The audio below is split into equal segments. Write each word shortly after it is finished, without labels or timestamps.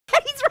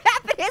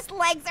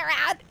legs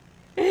around.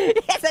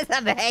 This is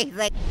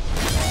amazing.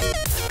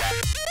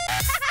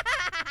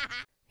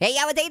 Hey,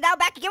 yo, it's now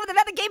back again with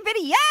another game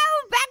video.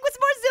 Back with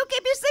some more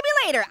Zookeeper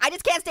Simulator. I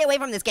just can't stay away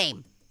from this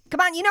game. Come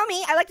on, you know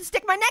me. I like to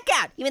stick my neck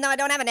out, even though I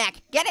don't have a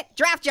neck. Get it?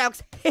 Giraffe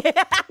jokes.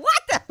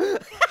 What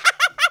the?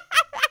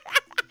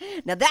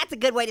 Now that's a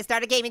good way to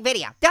start a gaming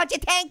video, don't you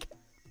think?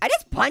 I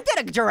just punted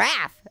a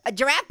giraffe. A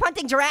giraffe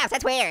punting giraffes.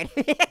 That's weird.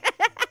 All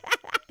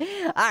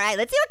right,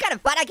 let's see what kind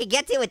of fun I can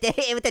get to with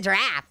the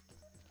giraffe.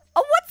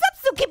 Oh, what's up,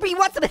 Zookeeper? You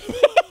want some?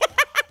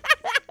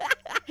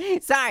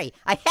 Sorry,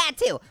 I had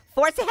to.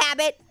 Force a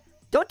habit.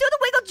 Don't do the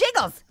wiggle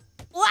jiggles.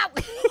 Wow.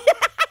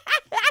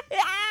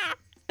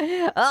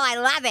 Oh, I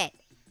love it.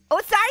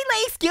 Oh, sorry,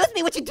 Lee. Excuse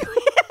me. What you doing?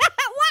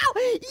 Wow.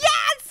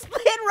 Yeah,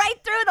 split right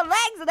through the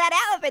legs of that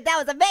elephant. That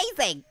was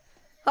amazing.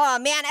 Oh,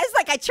 man. It's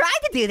like I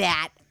tried to do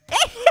that.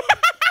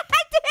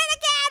 I did it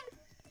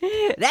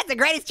again. That's the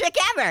greatest trick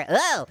ever.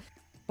 Oh.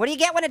 What do you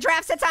get when a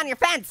giraffe sits on your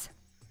fence?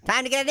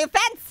 Time to get a new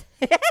fence.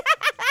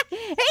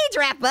 Hey,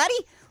 giraffe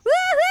buddy.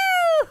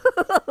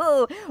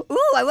 Woohoo!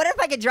 Ooh, I wonder if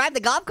I could drive the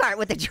golf cart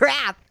with the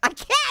giraffe. I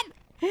can!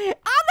 Oh,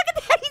 look at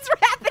that, he's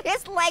wrapping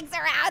his legs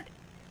around.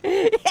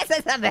 This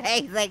is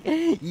amazing.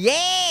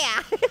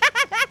 Yeah!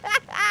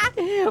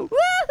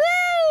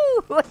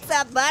 Woohoo! What's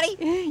up,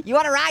 buddy? You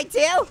want to ride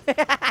too?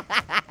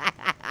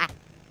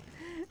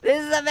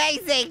 This is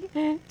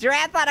amazing.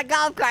 Giraffe on a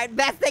golf cart,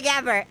 best thing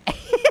ever.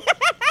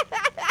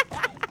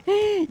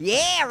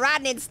 Yeah,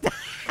 riding in style.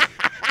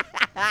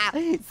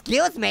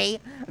 Excuse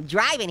me, I'm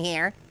driving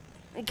here.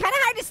 Kind of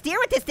hard to steer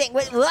with this thing.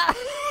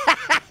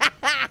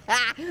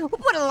 Who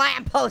put a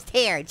lamppost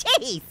here?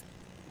 Jeez.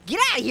 Get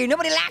out of here,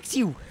 nobody likes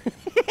you.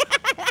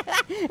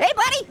 Hey,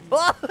 buddy.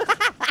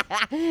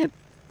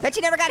 Bet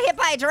you never got hit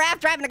by a giraffe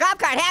driving a golf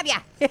cart, have ya?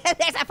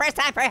 There's a first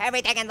time for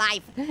everything in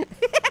life.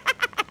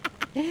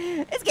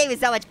 This game is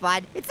so much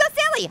fun. It's so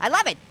silly, I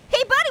love it.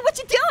 Hey, buddy, what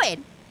you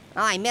doing?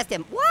 Oh, I missed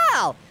him.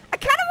 Whoa, I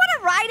kind of want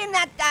to ride in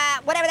that,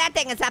 whatever that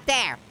thing is up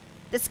there.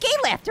 The ski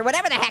lift, or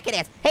whatever the heck it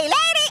is. Hey, lady!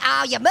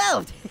 Oh, you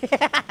moved.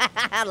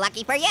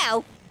 Lucky for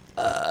you.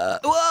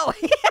 Whoa.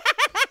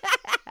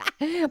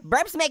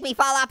 Burps make me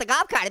fall off the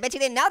golf cart. I bet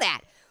you didn't know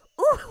that.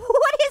 Ooh,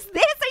 what is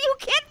this? Are you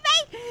kidding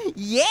me?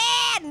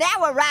 Yeah, now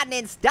we're riding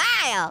in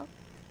style.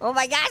 Oh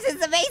my gosh, this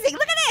is amazing.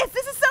 Look at this.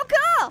 This is so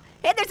cool.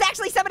 Hey, there's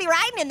actually somebody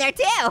riding in there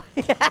too.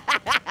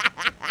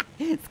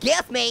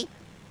 Excuse me.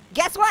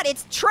 Guess what?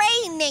 It's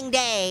training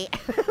day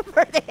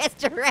for this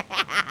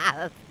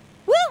giraffe.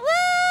 Woo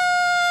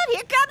woo!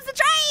 Here comes the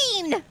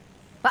train!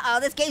 Uh-oh,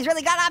 this game's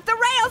really gone off the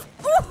rails!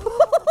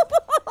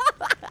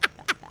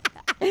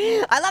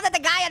 I love that the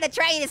guy on the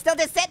train is still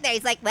just sitting there.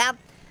 He's like, well,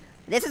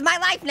 this is my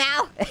life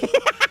now.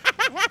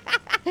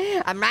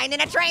 I'm riding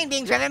in a train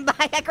being driven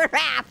by a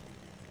giraffe.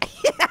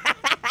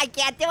 I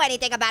can't do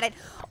anything about it.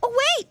 Oh,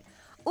 wait!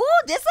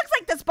 Ooh, this looks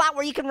like the spot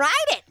where you can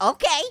ride it.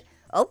 Okay,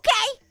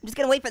 okay. I'm just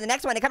gonna wait for the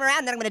next one to come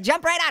around, then I'm gonna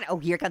jump right on it. Oh,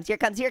 here it comes, here it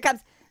comes, here it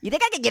comes. You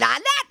think I can get on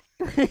that?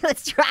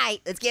 Let's try.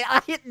 Let's get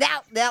on it. No,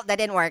 that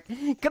didn't work.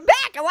 Come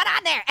back, I want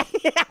on there.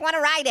 I want to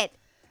ride it.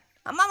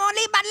 I'm gonna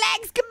leave my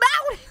legs. Come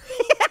out.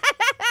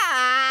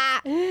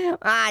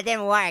 Ah, it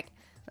didn't work.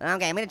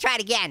 Okay, I'm gonna try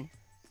it again.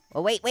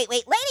 Oh, wait.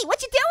 Lady,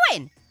 what you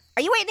doing?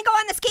 Are you waiting to go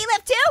on the ski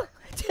lift too?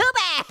 Too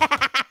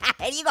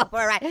bad. You go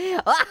for a ride.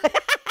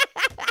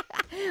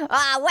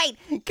 Oh, wait,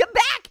 come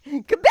back.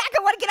 Come back,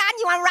 I want to get on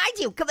you, I want to ride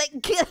you. Come on.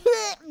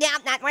 No,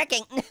 not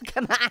working.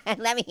 Come on,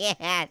 let me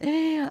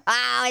in.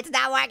 Oh, it's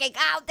not working.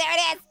 Oh, there it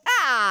is.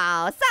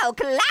 Oh, so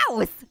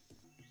close.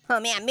 Oh,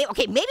 man, maybe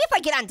if I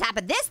get on top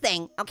of this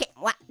thing. Okay,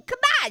 what? Come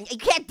on, you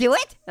can't do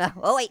it.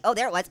 Oh, wait, oh,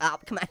 there it was. Oh,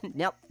 come on,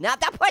 nope,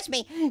 don't push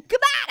me.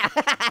 Come on.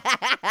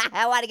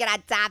 I want to get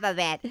on top of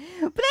it.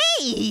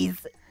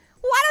 Please,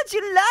 why don't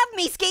you love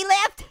me, ski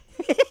lift?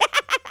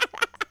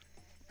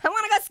 I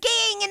want to go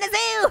skiing in the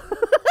zoo.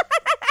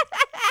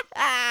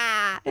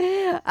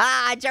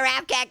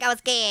 Giraffe can't go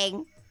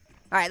skiing.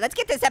 All right, let's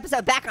get this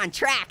episode back on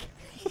track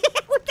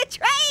with the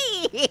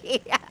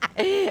train.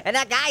 And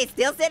that guy is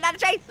still sitting on the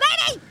train.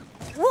 Lady!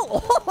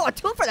 Ooh, oh,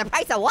 2 for the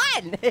price of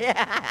 1.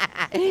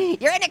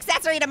 You're an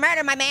accessory to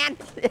murder, my man.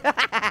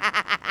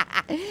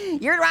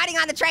 You're riding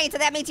on the train, so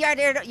that means you're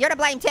to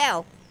blame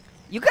too.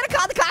 You could have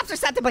called the cops or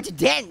something, but you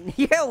didn't.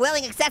 You're a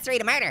willing accessory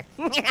to murder.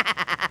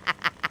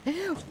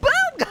 Boom!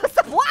 Goes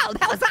the wow,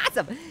 that was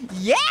awesome.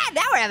 Yeah,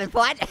 now we're having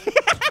fun.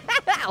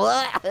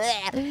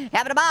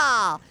 Having a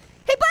ball.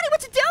 Hey, buddy,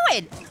 what you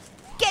doing?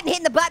 Getting hit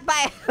in the butt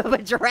by a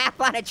giraffe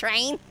on a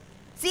train?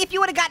 See, if you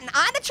would have gotten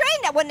on the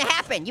train, that wouldn't have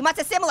happened. You must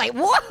assimilate.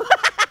 Whoa!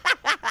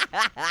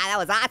 That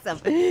was awesome.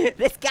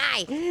 This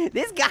guy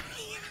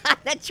on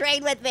the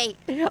train with me.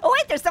 Oh,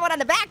 wait, there's someone on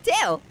the back,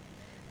 too.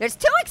 There's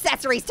 2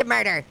 accessories to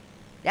murder.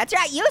 That's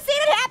right, you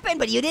seen it happen,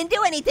 but you didn't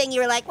do anything.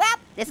 You were like, well,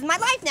 this is my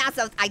life now,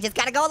 so I just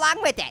gotta go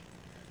along with it.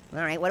 All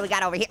right, what do we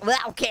got over here? Well,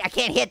 okay, I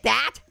can't hit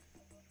that.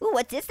 Ooh,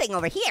 what's this thing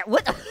over here?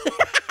 What?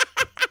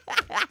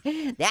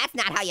 That's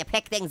not how you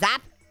pick things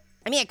up.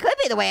 I mean, it could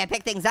be the way I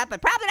pick things up,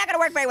 but probably not gonna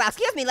work very well.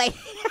 Excuse me, lady.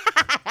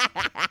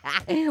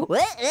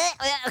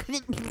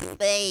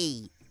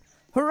 Hey.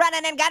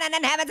 Running and gunning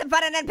and having some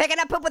fun and then picking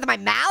up poop with my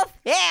mouth?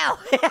 Ew.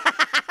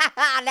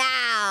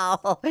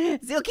 No.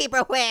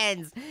 Zookeeper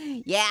wins.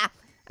 Yeah.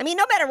 I mean,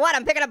 no matter what,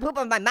 I'm picking up poop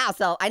with my mouth,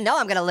 so I know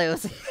I'm gonna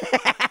lose.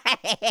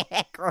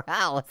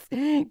 Gross.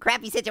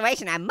 Crappy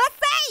situation, I must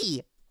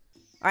say.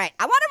 All right,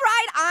 I want to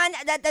ride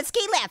on the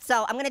ski lift,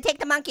 so I'm gonna take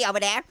the monkey over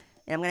there,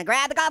 and I'm gonna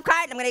grab the golf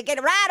cart, and I'm gonna get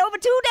a ride over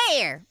to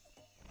there.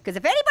 Because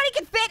if anybody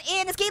can fit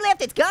in the ski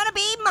lift, it's gonna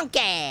be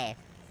Monkey.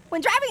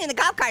 When driving in the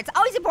golf cart, it's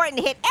always important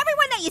to hit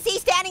everyone that you see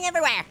standing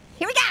everywhere.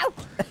 Here we go.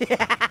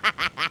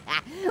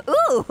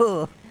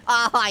 Ooh.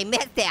 Oh, I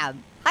missed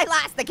him. I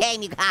lost the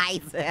game, you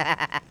guys.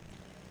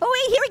 Oh,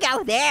 wait, here we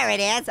go. There it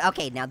is.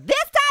 Okay, now this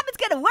time it's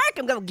gonna work.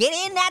 I'm gonna get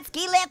in that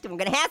ski lift and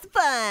we're gonna have some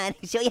fun.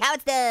 Show you how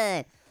it's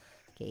done.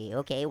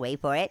 Okay,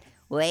 wait for it.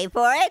 Wait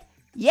for it.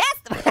 Yes!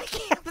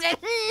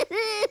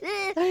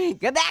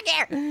 Get back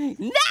here.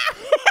 No!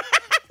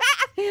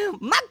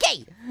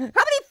 Monkey! How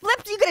many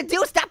flips are you gonna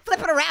do? Stop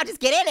flipping around, just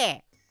get in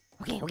there.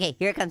 Okay,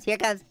 here it comes. I'm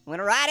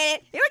gonna ride in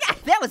it. Here we go.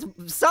 That was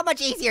so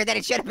much easier than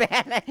it should have been.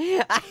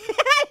 I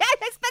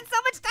spent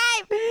so much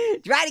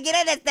time trying to get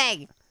in this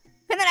thing.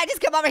 And then I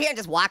just come over here and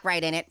just walk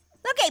right in it.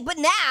 Okay, but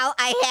now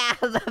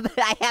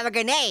I have a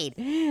grenade.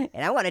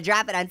 And I wanna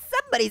drop it on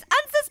somebody's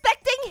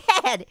unsuspecting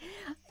head.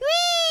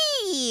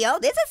 Whee! Oh,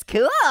 this is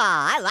cool.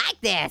 I like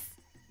this.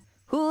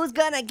 Who's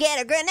gonna get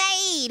a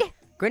grenade?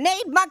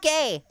 Grenade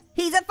monkey.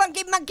 He's a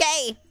funky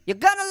monkey. You're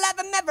gonna love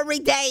him every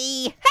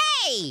day.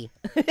 Hey!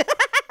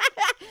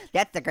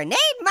 That's the Grenade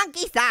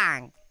Monkey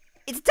song.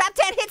 It's a top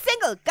 10 hit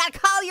single. Gotta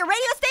call your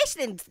radio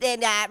station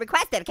and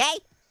request it, okay?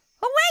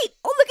 Oh, wait.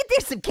 Oh, look at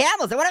there's some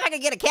camels. I wonder if I can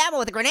get a camel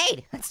with a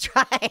grenade. Let's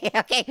try,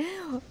 okay.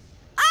 Oh,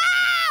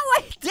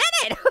 I did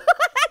it.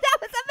 That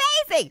was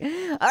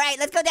amazing. All right,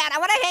 let's go down. I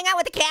want to hang out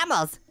with the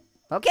camels.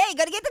 Okay,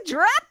 gonna get the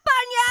drop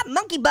on ya.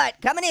 Monkey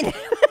butt coming in.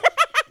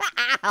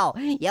 Ow.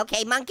 You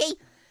okay, monkey?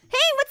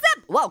 Hey, what's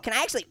up? Whoa, can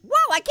I actually?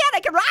 Whoa, I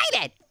can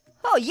ride it.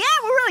 Oh yeah,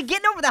 we're really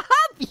getting over the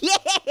hump.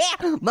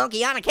 Yeah,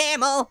 monkey on a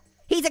camel.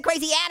 He's a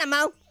crazy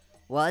animal.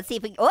 Well, let's see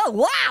if we, oh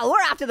wow,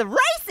 we're off to the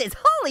races.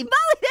 Holy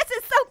moly, this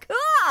is so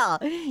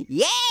cool.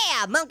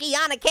 Yeah, monkey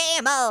on a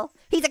camel.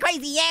 He's a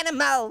crazy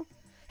animal.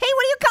 Hey,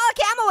 what do you call a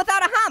camel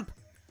without a hump?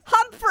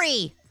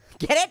 Humphrey.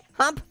 Get it?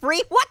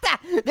 Humphrey? What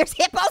the? There's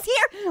hippos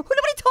here?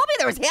 Nobody told me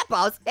there was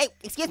hippos. Hey,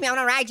 excuse me, I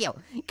wanna ride you.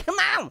 Come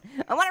on,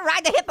 I wanna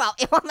ride the hippo.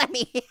 It won't let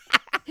me.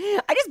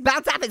 I just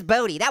bounced off his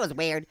booty. That was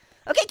weird.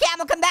 Okay,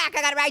 camel, come back.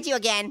 I gotta ride you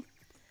again.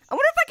 I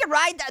wonder if I could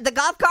ride the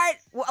golf cart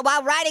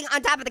while riding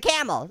on top of the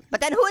camel.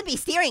 But then who would be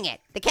steering it?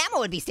 The camel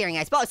would be steering,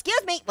 I suppose.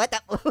 Excuse me. What the?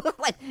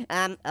 What?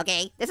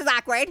 Okay, this is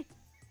awkward.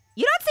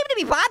 You don't seem to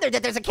be bothered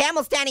that there's a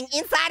camel standing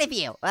inside of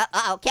you.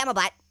 Uh-oh, camel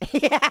butt.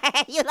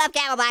 You love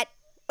camel butt.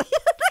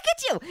 Look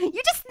at you.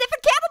 You're just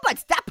sniffing camel butt.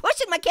 Stop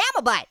pushing my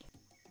camel butt.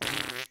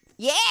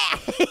 Yeah,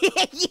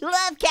 you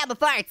love camel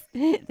farts.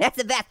 That's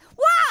the best.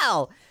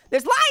 Wow,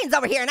 there's lions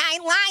over here and I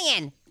ain't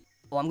lying.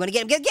 Oh, I'm gonna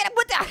get him, get him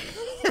with the...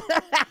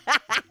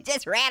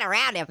 Just ran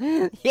around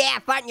him. Yeah,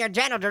 fart in your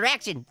general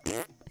direction.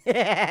 Ooh,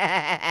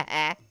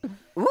 I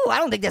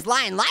don't think this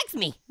lion likes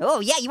me.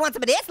 Oh yeah, you want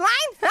some of this, lion?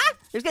 Huh?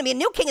 There's gonna be a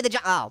new king of the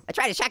jungle. Oh, I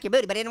tried to shock your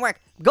booty, but it didn't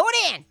work. Going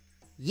in.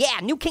 Yeah,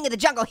 new king of the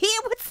jungle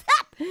here, what's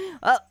up?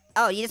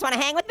 Oh, you just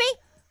wanna hang with me?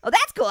 Oh,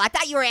 that's cool, I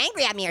thought you were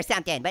angry at me or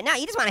something, but no,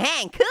 you just wanna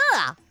hang,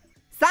 cool.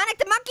 Sonic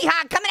the Monkey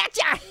Hog coming at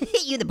ya.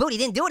 You, the booty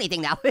didn't do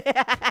anything though.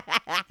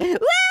 Woo-hoo-hoo,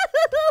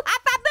 high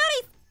five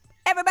booties.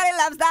 Everybody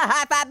loves the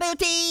high five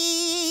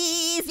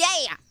booties,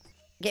 yeah.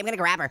 Okay, I'm gonna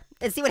grab her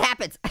and see what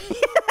happens.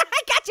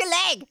 I got your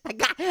leg.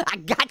 I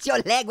got your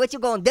leg, what you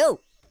gonna do?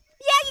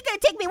 Yeah, you gonna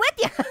take me with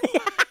you.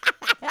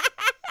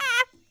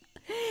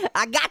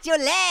 I got your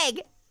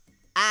leg.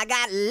 I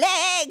got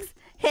legs,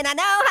 and I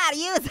know how to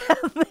use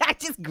them. I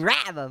just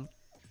grab them.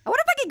 I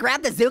wonder if I can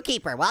grab the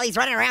zookeeper while he's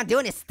running around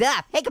doing his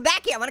stuff. Hey, come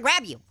back here, I wanna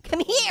grab you. Come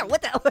here,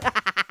 what the?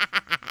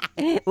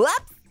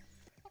 Whoops.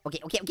 Okay,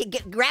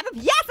 grab him.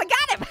 Yes, I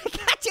got him. I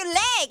got your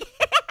leg.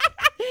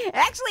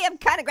 Actually, I'm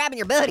kind of grabbing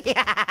your booty.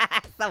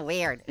 So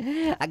weird.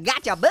 I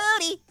got your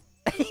booty.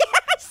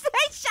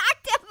 I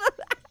shocked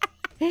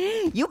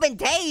him. You've been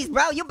tased,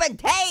 bro. You've been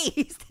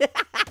tased.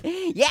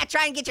 Yeah,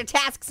 try and get your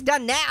tasks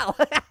done now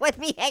with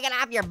me hanging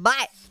off your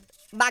butt.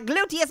 My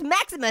gluteus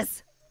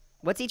maximus.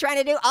 What's he trying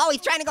to do? Oh,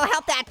 he's trying to go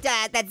help that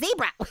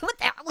zebra.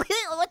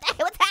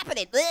 What's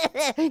happening?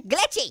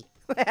 Glitchy.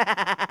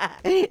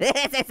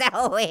 This is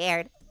so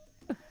weird.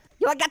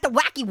 Yo, I got the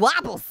wacky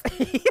wobbles.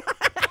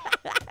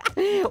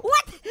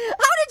 What?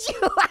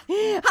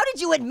 How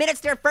did you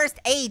administer first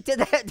aid to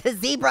the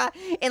zebra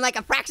in like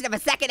a fraction of a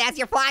second as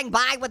you're flying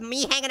by with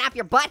me hanging off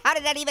your butt? How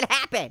did that even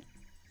happen?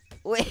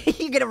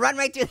 You're gonna run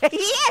right through there?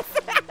 Yes!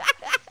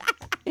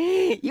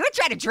 You were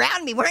trying to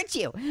drown me, weren't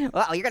you?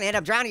 Uh-oh, you're gonna end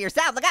up drowning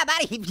yourself. Look out,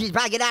 buddy. You should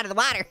probably get out of the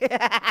water.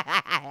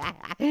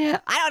 I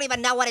don't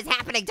even know what is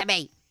happening to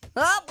me.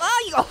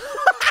 Oh, you go.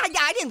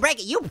 I didn't break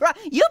it. You broke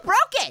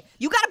it.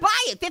 You gotta buy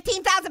it.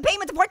 15,000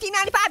 payments of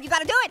 $14.95. You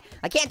gotta do it.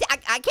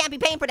 I can't be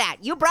paying for that.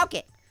 You broke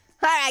it.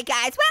 All right,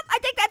 guys. Well, I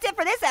think that's it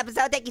for this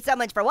episode. Thank you so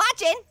much for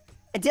watching.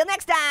 Until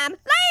next time,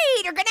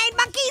 later, grenade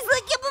monkeys.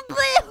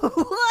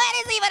 What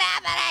is even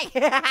happening?